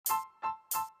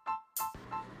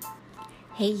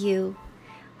Hey, you.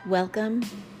 Welcome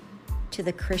to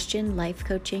the Christian Life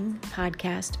Coaching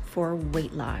Podcast for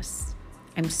Weight Loss.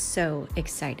 I'm so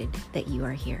excited that you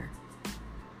are here.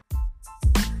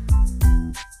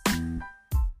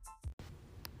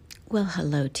 Well,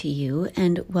 hello to you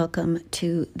and welcome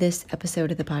to this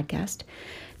episode of the podcast.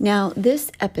 Now,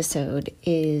 this episode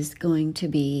is going to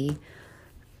be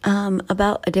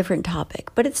about a different topic,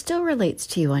 but it still relates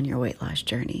to you on your weight loss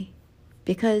journey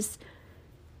because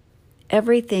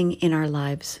everything in our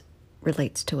lives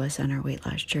relates to us on our weight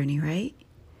loss journey, right?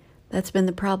 That's been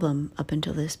the problem up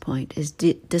until this point, is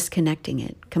disconnecting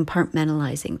it,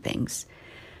 compartmentalizing things.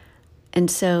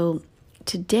 And so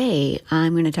today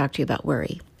I'm going to talk to you about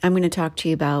worry. I'm going to talk to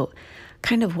you about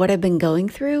kind of what I've been going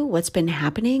through, what's been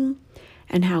happening,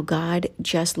 and how God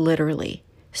just literally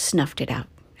snuffed it out.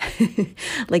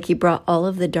 Like he brought all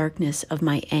of the darkness of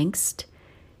my angst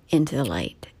into the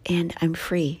light. And I'm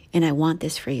free, and I want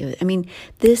this for you. I mean,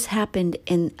 this happened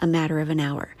in a matter of an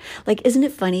hour. Like, isn't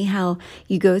it funny how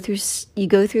you go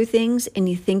through things and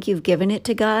you think you've given it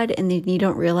to God, and then you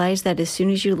don't realize that as soon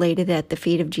as you laid it at the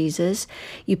feet of Jesus,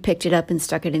 you picked it up and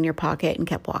stuck it in your pocket and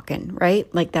kept walking, right?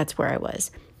 Like, that's where I was.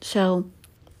 So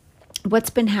what's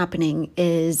been happening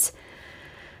is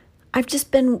I've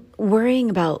just been worrying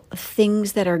about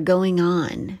things that are going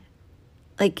on.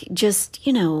 Like, just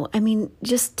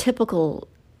typical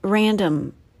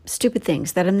random stupid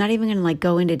things that I'm not even going to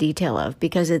go into detail of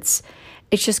because it's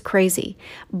just crazy.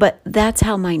 But that's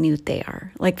how minute they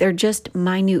are. Like, they're just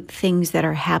minute things that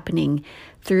are happening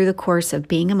through the course of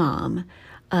being a mom,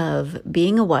 of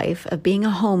being a wife, of being a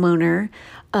homeowner,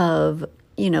 of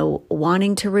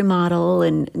wanting to remodel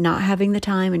and not having the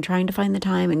time and trying to find the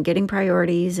time and getting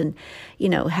priorities and,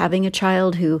 having a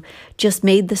child who just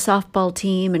made the softball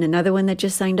team and another one that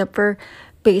just signed up for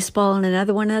baseball and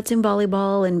another one that's in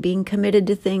volleyball and being committed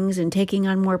to things and taking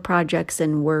on more projects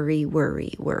and worry,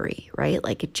 right?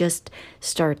 Like, it just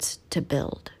starts to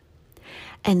build.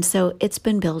 And so it's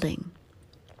been building,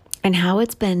 and how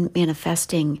it's been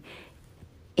manifesting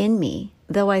in me,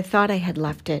 though I thought I had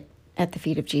left it at the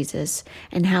feet of Jesus,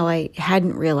 and how I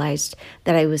hadn't realized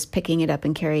that I was picking it up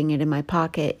and carrying it in my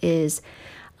pocket is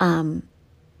I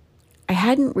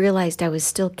hadn't realized I was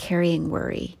still carrying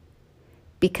worry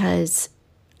because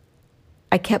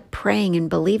I kept praying and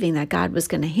believing that God was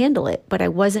going to handle it, but I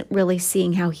wasn't really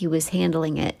seeing how he was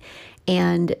handling it.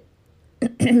 And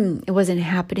it wasn't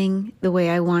happening the way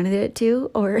I wanted it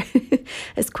to, or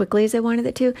as quickly as I wanted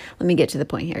it to. Let me get to the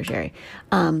point here, Sherry.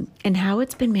 And how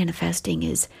it's been manifesting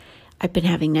is I've been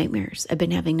having nightmares. I've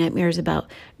been having nightmares about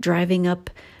driving up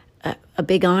a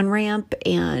big on-ramp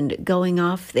and going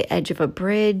off the edge of a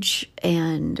bridge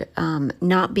and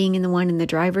not being in the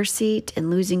driver's seat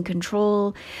and losing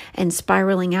control and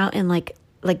spiraling out and like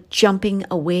jumping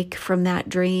awake from that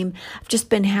dream. I've just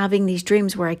been having these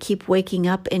dreams where I keep waking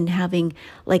up and having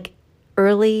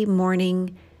early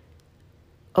morning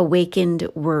awakened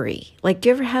worry. Do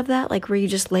you ever have that? Where you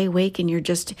just lay awake and you're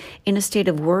just in a state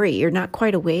of worry. You're not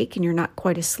quite awake and you're not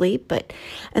quite asleep,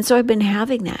 and so I've been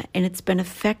having that, and it's been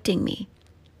affecting me.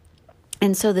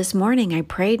 And so this morning I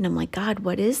prayed and I'm like, God,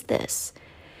 what is this?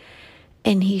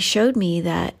 And he showed me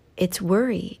that it's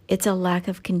worry. It's a lack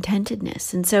of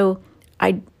contentedness. And so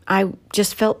I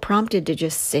just felt prompted to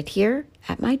just sit here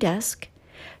at my desk,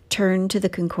 turn to the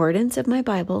concordance of my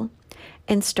Bible,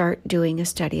 and start doing a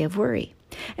study of worry.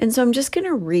 And so I'm just going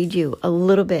to read you a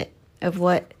little bit of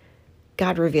what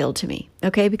God revealed to me,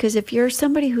 okay? Because if you're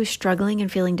somebody who's struggling and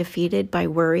feeling defeated by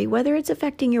worry, whether it's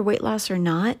affecting your weight loss or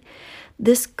not,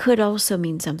 this could also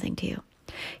mean something to you.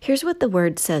 Here's what the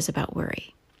word says about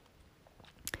worry.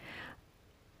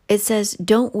 It says,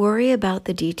 don't worry about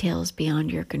the details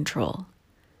beyond your control.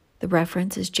 The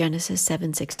reference is Genesis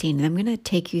 7:16, and I'm going to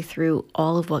take you through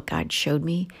all of what God showed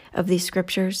me of these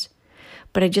scriptures,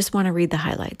 but I just want to read the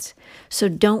highlights. So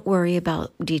don't worry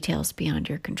about details beyond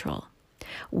your control.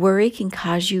 Worry can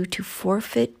cause you to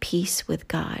forfeit peace with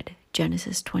God,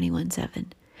 Genesis 21:7.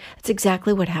 That's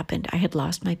exactly what happened. I had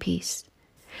lost my peace.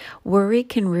 Worry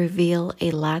can reveal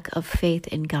a lack of faith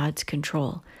in God's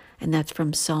control, and that's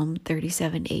from Psalm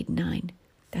 37:8 and 9.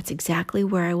 That's exactly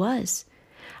where I was.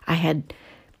 I have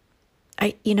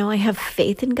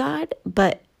faith in God,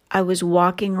 but I was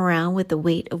walking around with the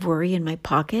weight of worry in my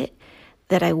pocket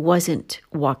that I wasn't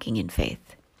walking in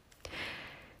faith.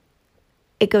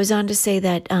 It goes on to say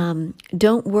that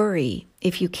don't worry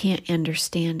if you can't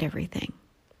understand everything.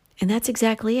 And that's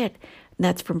exactly it. And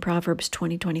that's from Proverbs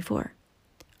 20:24.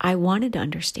 I wanted to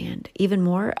understand. Even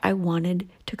more, I wanted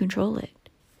to control it.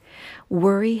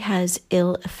 Worry has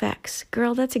ill effects.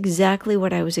 Girl, that's exactly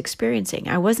what I was experiencing.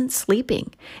 I wasn't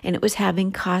sleeping, and it was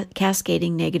having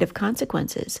cascading negative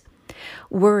consequences.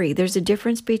 Worry, there's a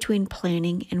difference between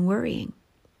planning and worrying.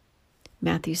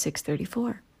 Matthew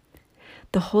 6:34.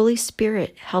 The Holy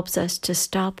Spirit helps us to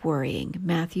stop worrying.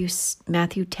 Matthew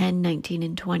 10:19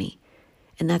 and 20.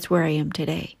 And that's where I am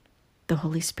today. The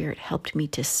Holy Spirit helped me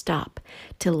to stop,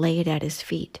 to lay it at his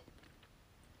feet.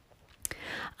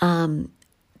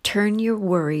 Turn your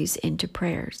worries into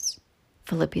prayers.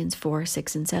 Philippians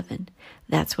 4:6 and 7.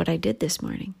 That's what I did this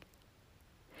morning.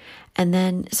 And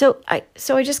then, so I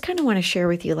just kind of want to share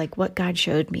with you like what God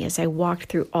showed me as I walked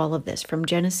through all of this from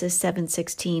Genesis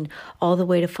 7:16 all the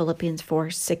way to Philippians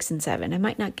 4:6 and 7. I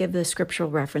might not give the scriptural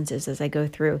references as I go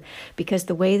through because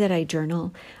the way that I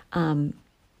journal,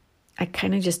 I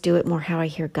kind of just do it more how I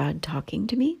hear God talking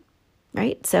to me,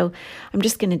 right? So I'm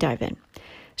just going to dive in.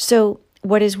 So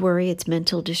what is worry? It's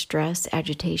mental distress,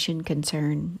 agitation,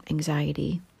 concern,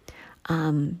 anxiety.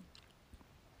 And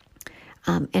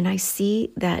I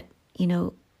see that,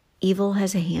 evil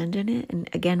has a hand in it. And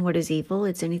again, what is evil?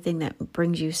 It's anything that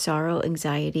brings you sorrow,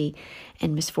 anxiety,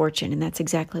 and misfortune. And that's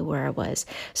exactly where I was.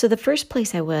 So the first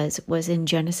place I was in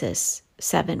Genesis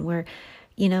 7, where,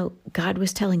 God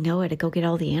was telling Noah to go get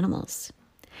all the animals.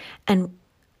 And,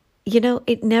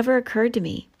 it never occurred to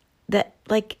me that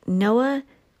like Noah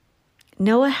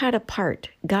had a part.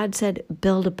 God said,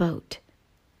 build a boat.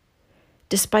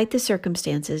 Despite the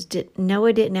circumstances,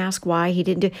 Noah didn't ask why.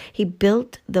 He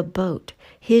built the boat.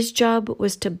 His job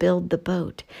was to build the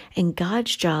boat, and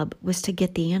God's job was to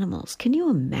get the animals. Can you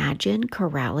imagine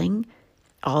corralling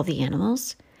all the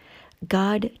animals?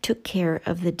 God took care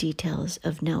of the details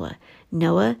of Noah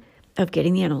of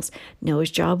getting the animals.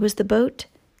 Noah's job was the boat.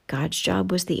 God's job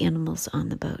was the animals on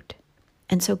the boat.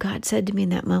 And so God said to me in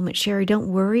that moment, Sherry, don't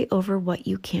worry over what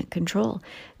you can't control.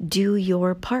 Do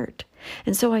your part.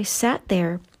 And so I sat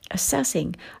there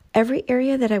assessing every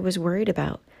area that I was worried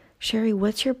about. Sherry,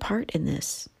 what's your part in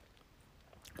this?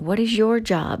 What is your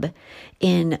job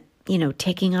in,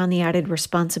 taking on the added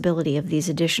responsibility of these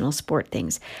additional sport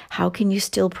things? How can you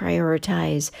still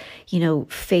prioritize,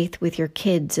 faith with your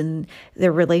kids and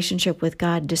their relationship with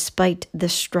God despite the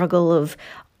struggle of,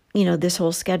 this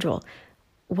whole schedule?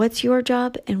 What's your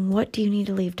job and what do you need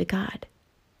to leave to God?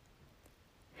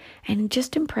 And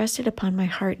just impressed it upon my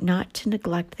heart not to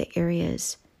neglect the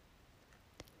areas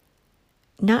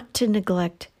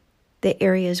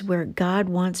where God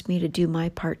wants me to do my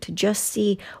part, to just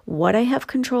see what I have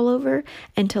control over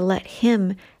and to let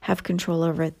him have control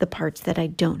over the parts that I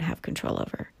don't have control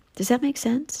over. Does that make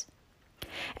sense?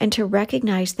 And to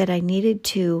recognize that I needed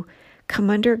to come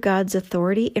under God's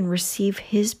authority and receive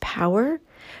his power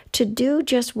to do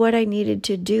just what I needed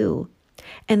to do,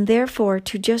 and therefore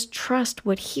to just trust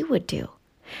what he would do,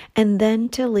 and then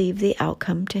to leave the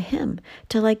outcome to him,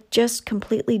 to just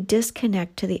completely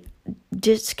disconnect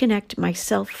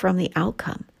myself from the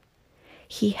outcome.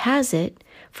 He has it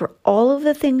for all of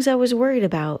the things I was worried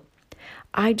about.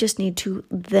 I just need to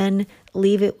then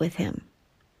leave it with him.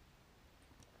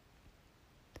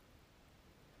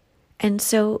 And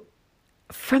so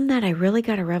from that, I really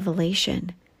got a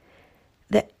revelation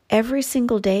that every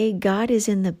single day, God is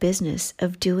in the business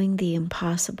of doing the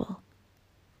impossible.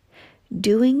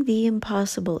 Doing the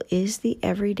impossible is the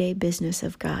everyday business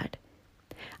of God.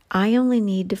 I only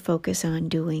need to focus on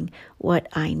doing what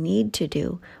I need to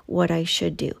do, what I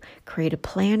should do. Create a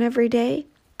plan every day,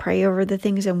 pray over the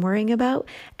things I'm worrying about,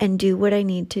 and do what I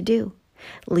need to do.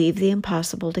 Leave the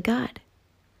impossible to God.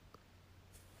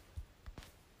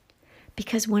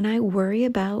 Because when I worry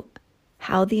about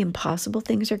how the impossible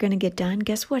things are going to get done,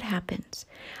 guess what happens?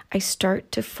 I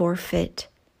start to forfeit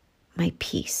my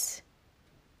peace.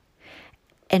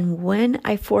 And when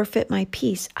I forfeit my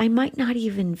peace, I might not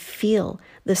even feel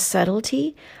the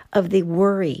subtlety of the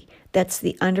worry that's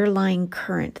the underlying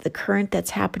current, the current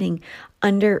that's happening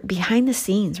behind the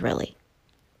scenes, really.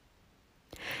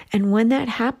 And when that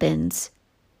happens,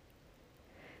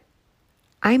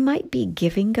 I might be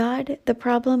giving God the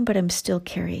problem, but I'm still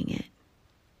carrying it.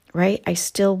 Right? I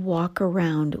still walk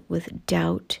around with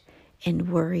doubt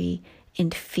and worry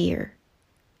and fear.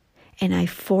 And I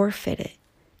forfeit it.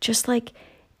 Just like,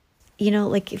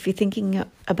 if you're thinking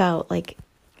about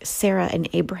Sarah and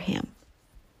Abraham,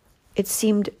 it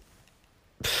seemed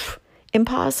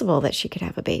impossible that she could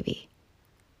have a baby.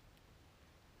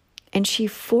 And she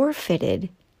forfeited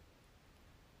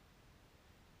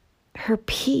her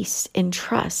peace and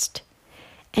trust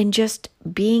and just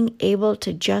being able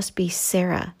to just be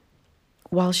Sarah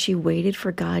while she waited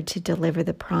for God to deliver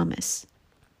the promise.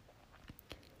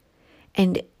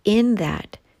 And in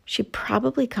that, she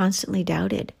probably constantly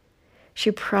doubted,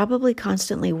 She probably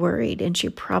constantly worried, and she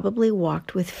probably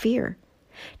walked with fear,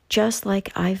 just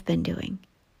like I've been doing.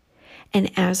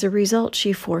 And as a result,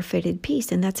 she forfeited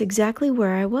peace. And that's exactly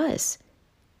where I was.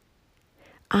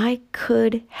 I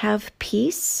could have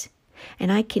peace,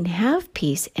 and I can have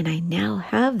peace, and I now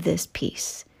have this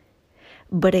peace.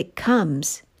 But it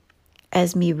comes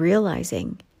as me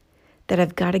realizing that I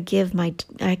got to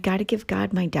give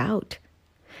God my doubt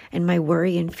and my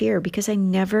worry and fear, because I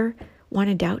never want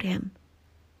to doubt him.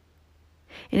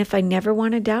 And if I never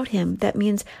want to doubt him, that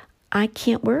means I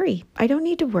can't worry. I don't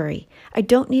need to worry. I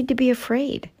don't need to be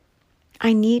afraid.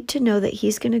 I need to know that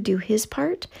he's going to do his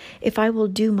part if I will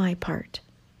do my part.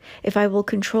 If I will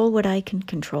control what I can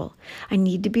control. I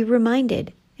need to be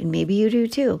reminded, and maybe you do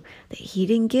too, that he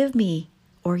didn't give me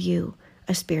or you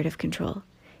a spirit of control.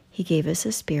 He gave us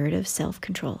a spirit of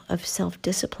self-control, of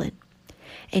self-discipline.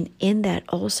 And in that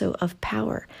also of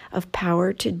power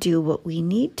to do what we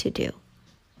need to do.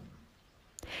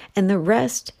 And the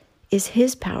rest is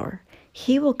his power.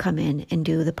 He will come in and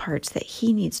do the parts that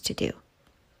he needs to do.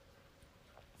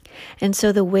 And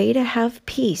so the way to have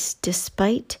peace,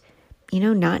 despite,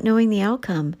 not knowing the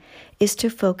outcome, is to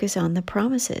focus on the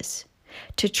promises,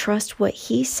 to trust what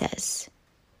he says,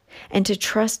 and to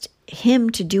trust him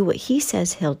to do what he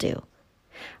says he'll do.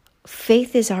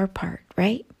 Faith is our part,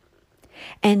 right?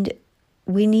 And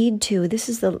we need to, this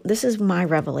is my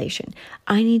revelation.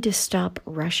 I need to stop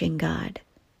rushing God.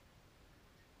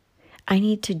 I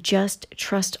need to just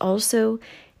trust also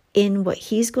in what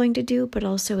he's going to do, but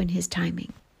also in his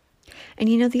timing. And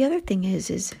the other thing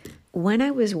is when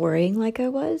I was worrying like I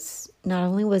was, not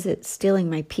only was it stealing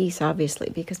my peace, obviously,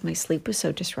 because my sleep was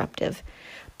so disruptive,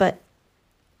 but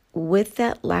with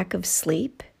that lack of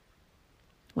sleep,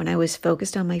 when I was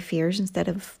focused on my fears instead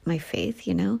of my faith,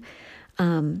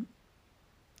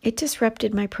 it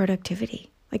disrupted my productivity.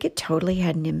 Like, it totally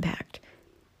had an impact.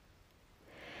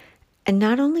 And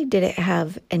not only did it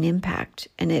have an impact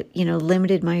and it,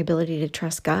 limited my ability to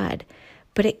trust God,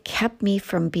 but it kept me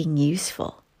from being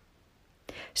useful.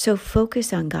 So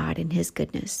focus on God and his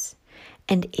goodness.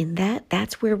 And in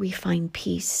that's where we find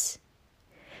peace.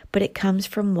 But it comes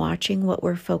from watching what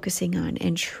we're focusing on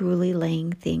and truly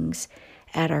laying things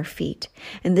at our feet.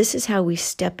 And this is how we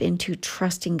step into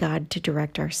trusting God to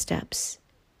direct our steps.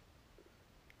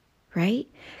 Right?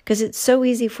 Because it's so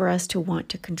easy for us to want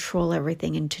to control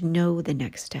everything and to know the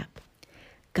next step.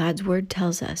 God's word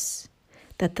tells us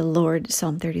that the Lord,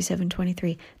 Psalm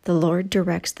 37:23, the Lord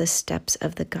directs the steps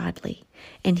of the godly,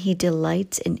 and he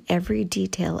delights in every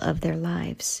detail of their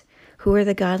lives. Who are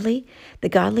the godly? The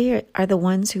godly are the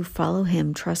ones who follow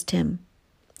him, trust him,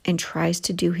 and tries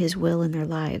to do his will in their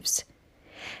lives.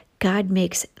 God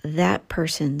makes that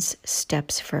person's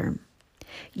steps firm.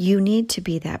 You need to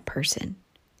be that person.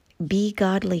 Be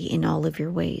godly in all of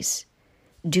your ways.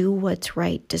 Do what's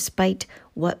right, despite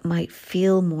what might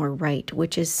feel more right,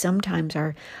 which is sometimes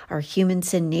our human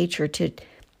sin nature to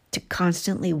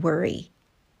constantly worry.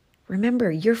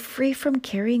 Remember, you're free from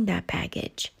carrying that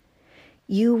baggage.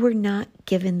 You were not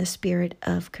given the spirit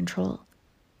of control.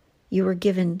 You were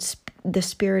given the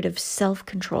spirit of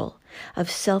self-control, of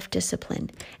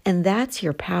self-discipline, and that's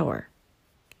your power.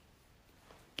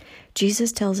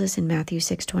 Jesus tells us in Matthew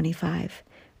 6:25,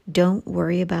 don't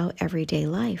worry about everyday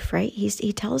life, right?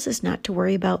 He tells us not to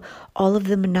worry about all of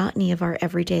the monotony of our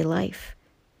everyday life.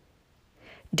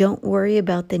 Don't worry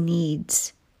about the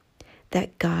needs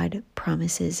that God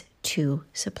promises to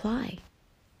supply.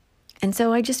 And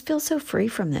so I just feel so free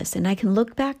from this. And I can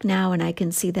look back now and I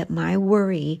can see that my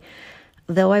worry,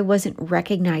 though I wasn't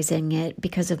recognizing it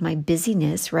because of my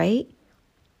busyness, right?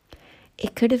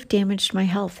 It could have damaged my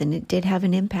health, and it did have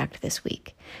an impact this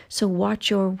week. So watch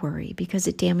your worry, because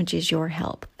it damages your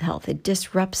health. It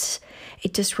disrupts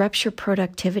your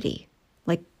productivity.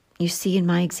 Like you see in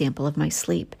my example of my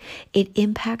sleep, it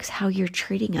impacts how you're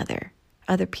treating other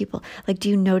people. Like, do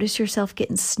you notice yourself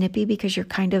getting snippy because you're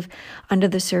kind of under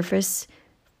the surface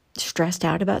stressed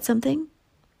out about something?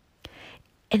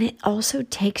 And it also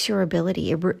takes your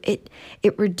ability,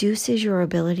 it reduces your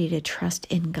ability to trust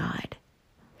in God.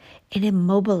 It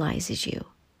immobilizes you,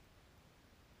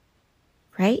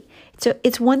 right? So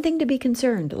it's one thing to be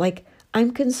concerned. Like,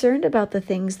 I'm concerned about the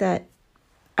things that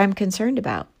I'm concerned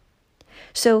about.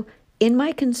 So in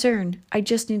my concern, I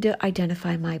just need to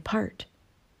identify my part.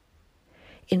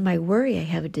 In my worry, I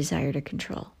have a desire to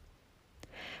control.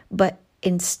 But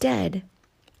instead,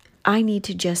 I need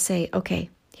to just say, okay,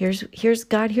 here's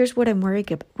God, here's what I'm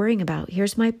worrying about.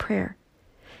 Here's my prayer.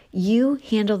 You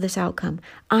handle this outcome.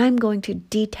 I'm going to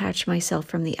detach myself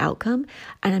from the outcome,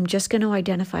 and I'm just going to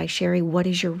identify, Sherry, what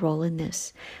is your role in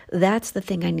this? That's the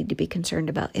thing I need to be concerned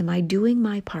about. Am I doing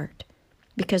my part?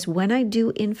 Because when I do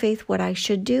in faith what I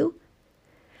should do,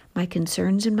 my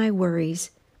concerns and my worries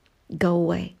go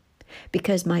away.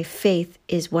 Because my faith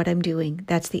is what I'm doing.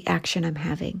 That's the action I'm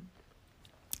having.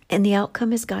 And the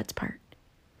outcome is God's part.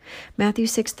 Matthew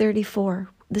 6:34,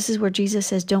 this is where Jesus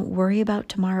says, don't worry about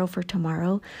tomorrow, for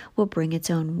tomorrow will bring its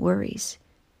own worries.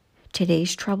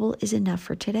 Today's trouble is enough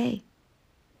for today.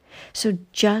 So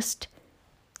just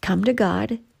come to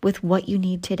God with what you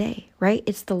need today, right?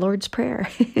 It's the Lord's Prayer.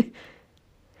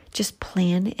 Just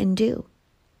plan and do.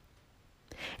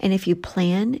 And if you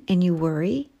plan and you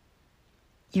worry,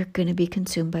 you're going to be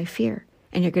consumed by fear,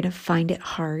 and you're going to find it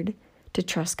hard to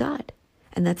trust God.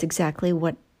 And that's exactly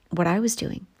what I was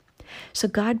doing. So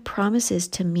God promises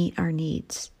to meet our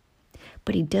needs,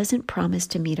 but he doesn't promise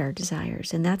to meet our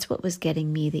desires. And that's what was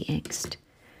getting me the angst.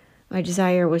 My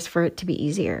desire was for it to be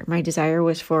easier. My desire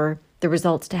was for the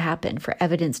results to happen, for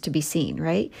evidence to be seen,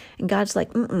 right? And God's like,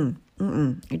 I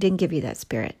didn't give you that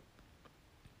spirit.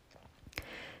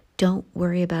 Don't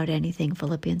worry about anything,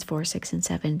 Philippians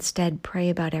 4:6-7. Instead,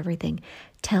 pray about everything.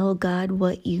 Tell God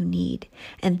what you need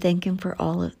and thank him for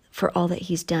all that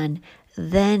he's done.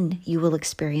 Then you will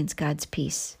experience God's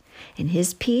peace. And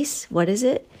his peace, what is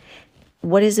it?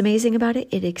 What is amazing about it?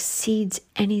 It exceeds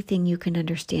anything you can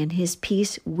understand. His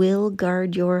peace will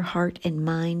guard your heart and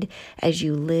mind as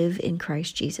you live in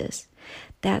Christ Jesus.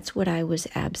 That's what I was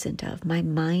absent of. My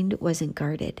mind wasn't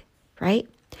guarded, right?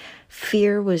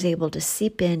 Fear was able to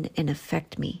seep in and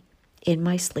affect me in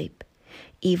my sleep.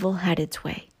 Evil had its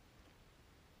way.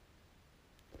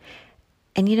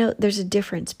 And there's a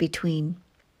difference between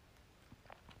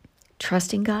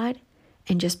trusting God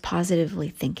and just positively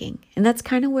thinking. And that's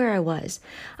kind of where I was.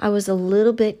 I was a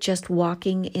little bit just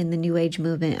walking in the New Age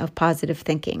movement of positive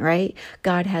thinking, right?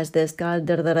 God has this, God,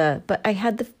 da da da da. But I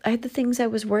had the things I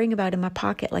was worrying about in my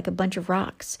pocket, like a bunch of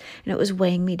rocks, and it was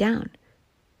weighing me down.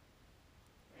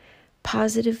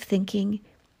 Positive thinking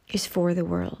is for the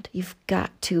world. You've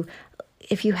got to,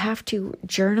 if you have to,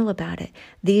 journal about it.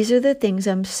 These are the things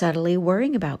I'm subtly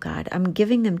worrying about, God. I'm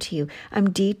giving them to you.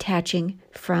 I'm detaching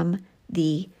from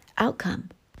the outcome.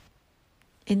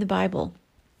 In the Bible,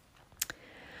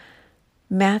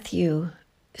 Matthew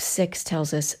 6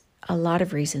 tells us a lot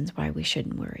of reasons why we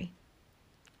shouldn't worry.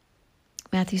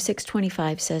 Matthew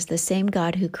 6:25 says, the same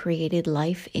God who created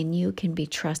life in you can be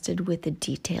trusted with the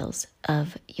details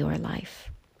of your life.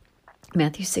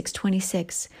 Matthew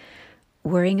 6:26,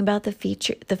 worrying about the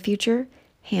future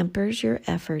hampers your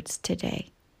efforts today.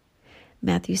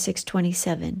 Matthew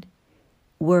 6:27,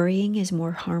 worrying is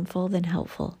more harmful than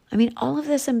helpful. I mean, all of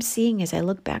this I'm seeing as I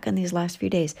look back on these last few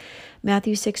days.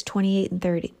 Matthew 6:28 and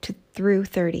 30 through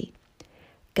 30.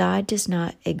 God does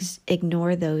not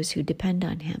ignore those who depend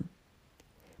on him.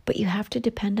 But you have to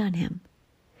depend on him.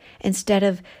 Instead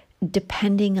of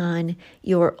depending on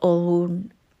your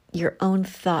own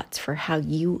thoughts for how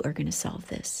you are going to solve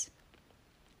this.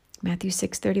 Matthew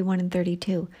 6:31 and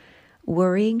 32.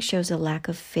 Worrying shows a lack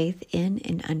of faith in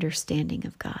and understanding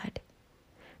of God.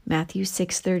 Matthew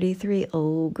 6:33.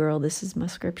 Oh, girl, this is my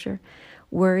scripture.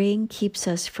 Worrying keeps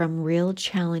us from the real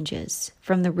challenges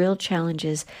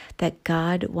that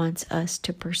God wants us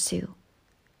to pursue.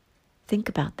 Think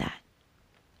about that.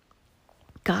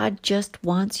 God just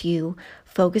wants you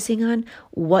focusing on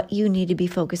what you need to be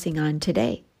focusing on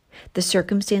today, the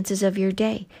circumstances of your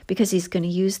day, because he's going to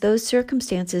use those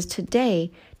circumstances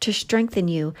today to strengthen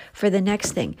you for the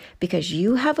next thing, because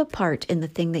you have a part in the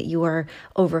thing that you are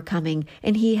overcoming,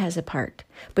 and he has a part.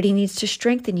 But he needs to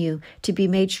strengthen you to be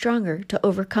made stronger to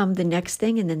overcome the next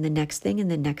thing, and then the next thing,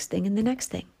 and the next thing, and the next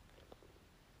thing.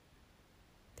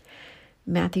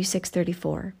 Matthew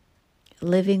 6:34.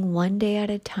 Living one day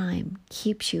at a time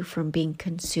keeps you from being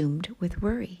consumed with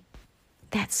worry.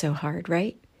 That's so hard,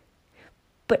 right?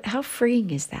 But how freeing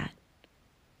is that?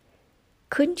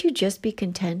 Couldn't you just be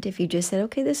content if you just said,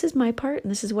 okay, this is my part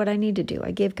and this is what I need to do. I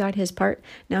gave God his part.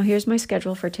 Now here's my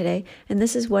schedule for today. And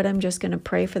this is what I'm just going to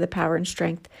pray for the power and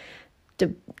strength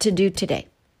to do today.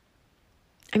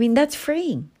 I mean, that's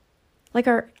freeing. Like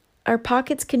our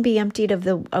pockets can be emptied of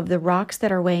the rocks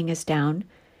that are weighing us down.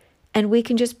 And we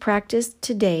can just practice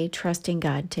today, trusting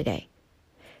God today.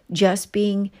 Just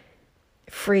being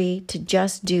free to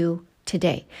just do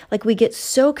today. Like we get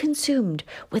so consumed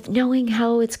with knowing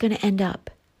how it's going to end up.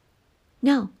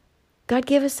 No, God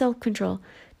gave us self-control.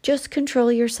 Just control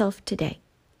yourself today.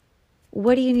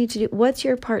 What do you need to do? What's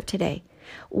your part today?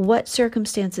 What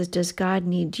circumstances does God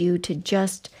need you to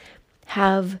just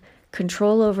have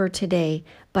control over today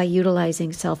by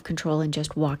utilizing self-control and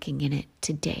just walking in it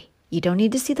today? You don't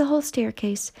need to see the whole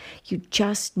staircase. You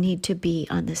just need to be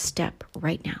on this step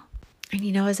right now.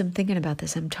 And as I'm thinking about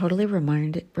this, I'm totally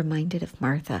reminded of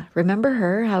Martha. Remember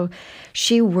her, how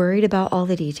she worried about all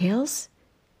the details?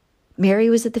 Mary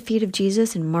was at the feet of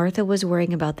Jesus and Martha was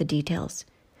worrying about the details.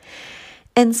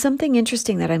 And something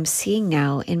interesting that I'm seeing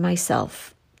now in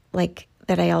myself, like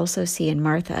that I also see in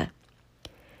Martha,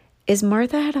 is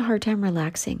Martha had a hard time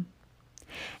relaxing.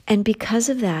 And because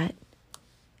of that,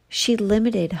 she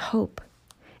limited hope.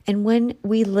 And when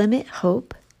we limit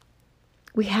hope,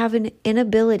 we have an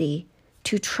inability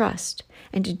to trust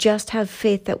and to just have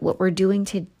faith that what we're doing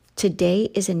today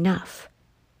is enough.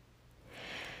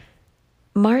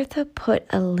 Martha put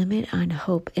a limit on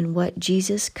hope in what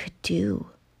Jesus could do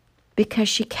because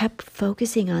she kept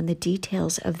focusing on the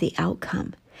details of the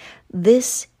outcome.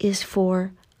 This is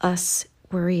for us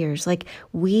worriers. Like,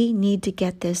 we need to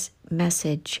get this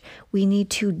message. We need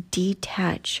to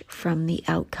detach from the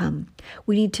outcome.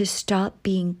 We need to stop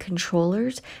being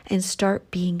controllers and start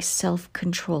being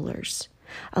self-controllers.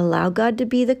 Allow God to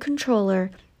be the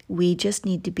controller. We just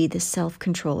need to be the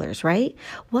self-controllers, right?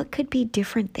 What could be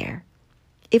different there?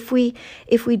 If we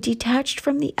detached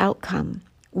from the outcome,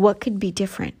 what could be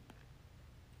different?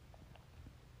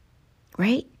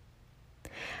 Right?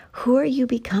 Who are you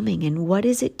becoming and what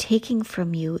is it taking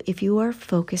from you if you are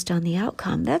focused on the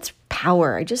outcome? That's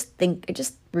power. I just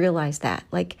realized that.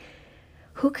 Like,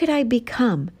 who could I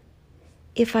become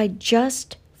if I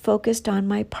just focused on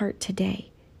my part today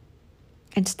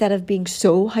instead of being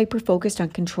so hyper-focused on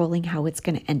controlling how it's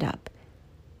going to end up?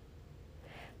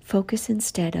 Focus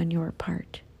instead on your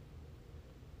part.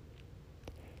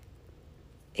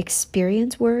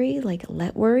 Experience worry, like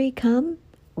let worry come,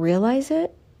 realize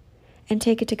it, and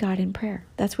take it to God in prayer.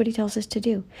 That's what he tells us to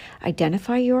do.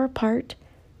 Identify your part,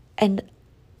 and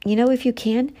if you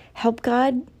can, help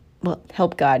God. Well,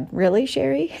 help God. Really,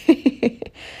 Sherry?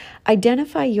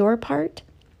 Identify your part,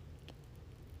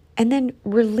 and then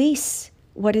release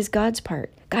what is God's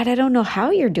part. God, I don't know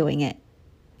how you're doing it.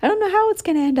 I don't know how it's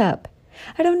going to end up.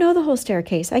 I don't know the whole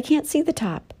staircase. I can't see the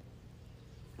top.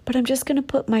 But I'm just going to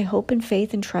put my hope and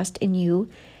faith and trust in you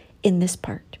in this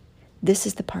part. This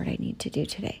is the part I need to do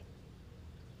today.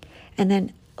 And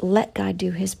then let God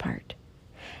do his part.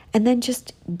 And then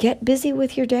just get busy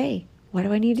with your day. What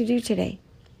do I need to do today?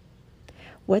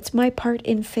 What's my part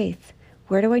in faith?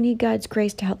 Where do I need God's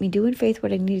grace to help me do in faith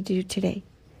what I need to do today?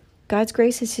 God's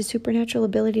grace is his supernatural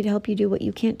ability to help you do what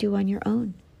you can't do on your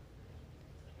own.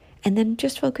 And then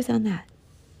just focus on that.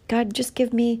 God, just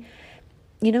give me,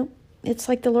 it's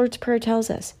like the Lord's Prayer tells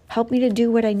us, help me to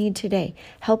do what I need today.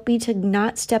 Help me to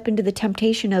not step into the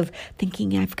temptation of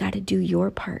thinking I've got to do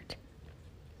your part.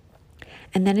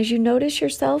 And then as you notice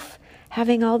yourself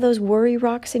having all those worry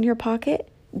rocks in your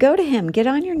pocket, go to him, get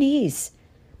on your knees.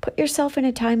 Put yourself in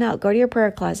a timeout. Go to your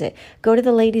prayer closet. Go to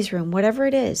the ladies' room, whatever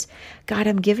it is. God,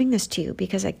 I'm giving this to you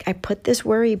because I put this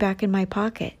worry back in my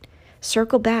pocket.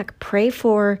 Circle back. Pray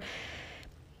for,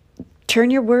 turn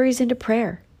your worries into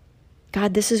prayer.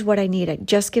 God, this is what I need.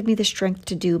 Just give me the strength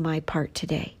to do my part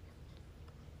today.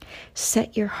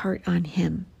 Set your heart on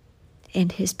him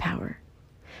and his power,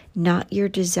 not your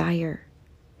desire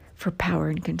for power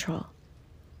and control.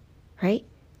 Right?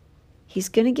 He's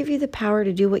going to give you the power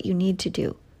to do what you need to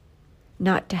do,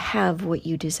 not to have what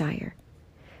you desire.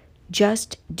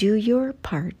 Just do your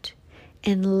part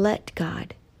and let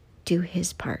God do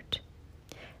his part.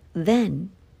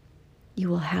 Then you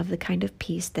will have the kind of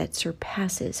peace that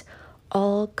surpasses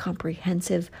all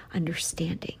comprehensive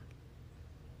understanding,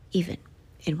 even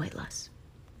in weight loss.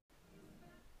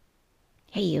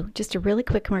 Hey you, just a really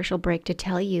quick commercial break to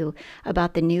tell you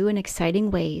about the new and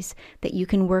exciting ways that you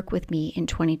can work with me in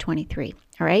 2023.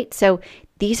 All right, so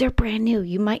these are brand new.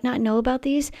 You might not know about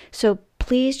these, so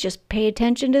please just pay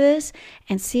attention to this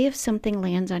and see if something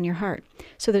lands on your heart.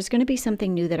 So there's going to be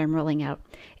something new that I'm rolling out.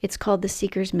 It's called the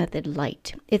Seeker's Method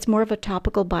Lite. It's more of a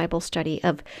topical Bible study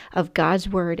of God's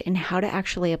Word and how to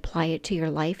actually apply it to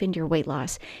your life and your weight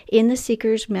loss. In the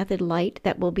Seeker's Method Lite,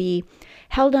 that will be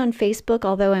held on Facebook,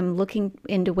 although I'm looking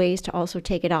into ways to also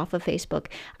take it off of Facebook.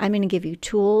 I'm going to give you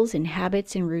tools and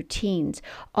habits and routines,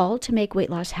 all to make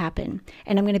weight loss happen.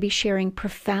 And I'm going to be sharing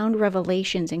profound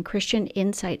revelations and Christian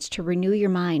insights to renew your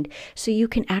mind so you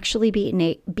can actually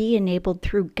be enabled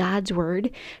through God's Word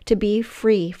to be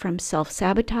free from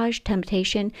self-sabotage,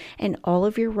 temptation, and all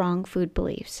of your wrong food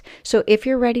beliefs. So if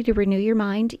you're ready to renew your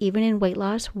mind, even in weight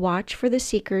loss, watch for the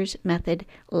Seeker's Method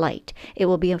Lite. It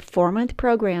will be a 4-month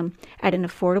program at an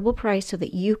affordable price so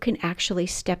that you can actually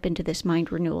step into this mind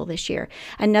renewal this year.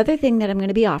 Another thing that I'm going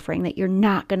to be offering that you're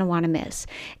not going to want to miss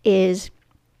is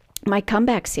my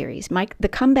comeback series. The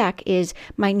comeback is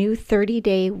my new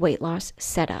 30-day weight loss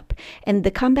setup. And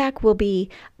the comeback will be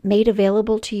made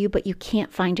available to you, but you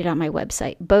can't find it on my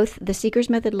website. Both the Seeker's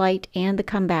Method Lite and the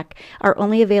comeback are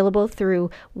only available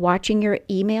through watching your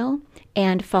email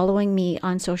and following me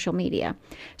on social media.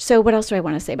 So what else do I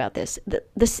want to say about this?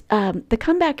 The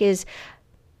comeback is,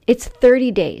 it's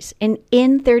 30 days. And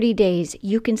in 30 days,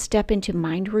 you can step into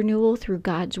mind renewal through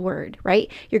God's word,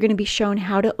 right? You're going to be shown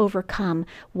how to overcome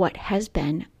what has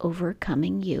been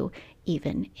overcoming you,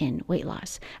 even in weight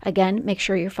loss. Again, make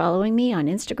sure you're following me on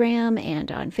Instagram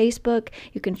and on Facebook.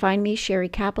 You can find me, Sherry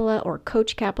Capella or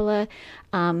Coach Capella.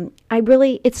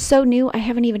 It's so new. I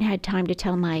haven't even had time to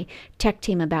tell my tech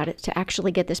team about it to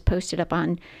actually get this posted up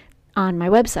on my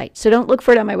website. So don't look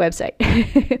for it on my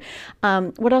website.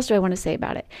 What else do I want to say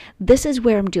about it? This is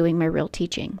where I'm doing my real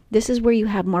teaching. This is where you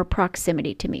have more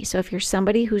proximity to me. So if you're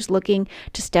somebody who's looking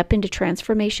to step into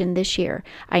transformation this year,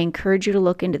 I encourage you to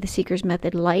look into the Seeker's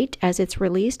Method Lite as it's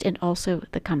released and also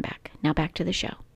the comeback. Now back to the show.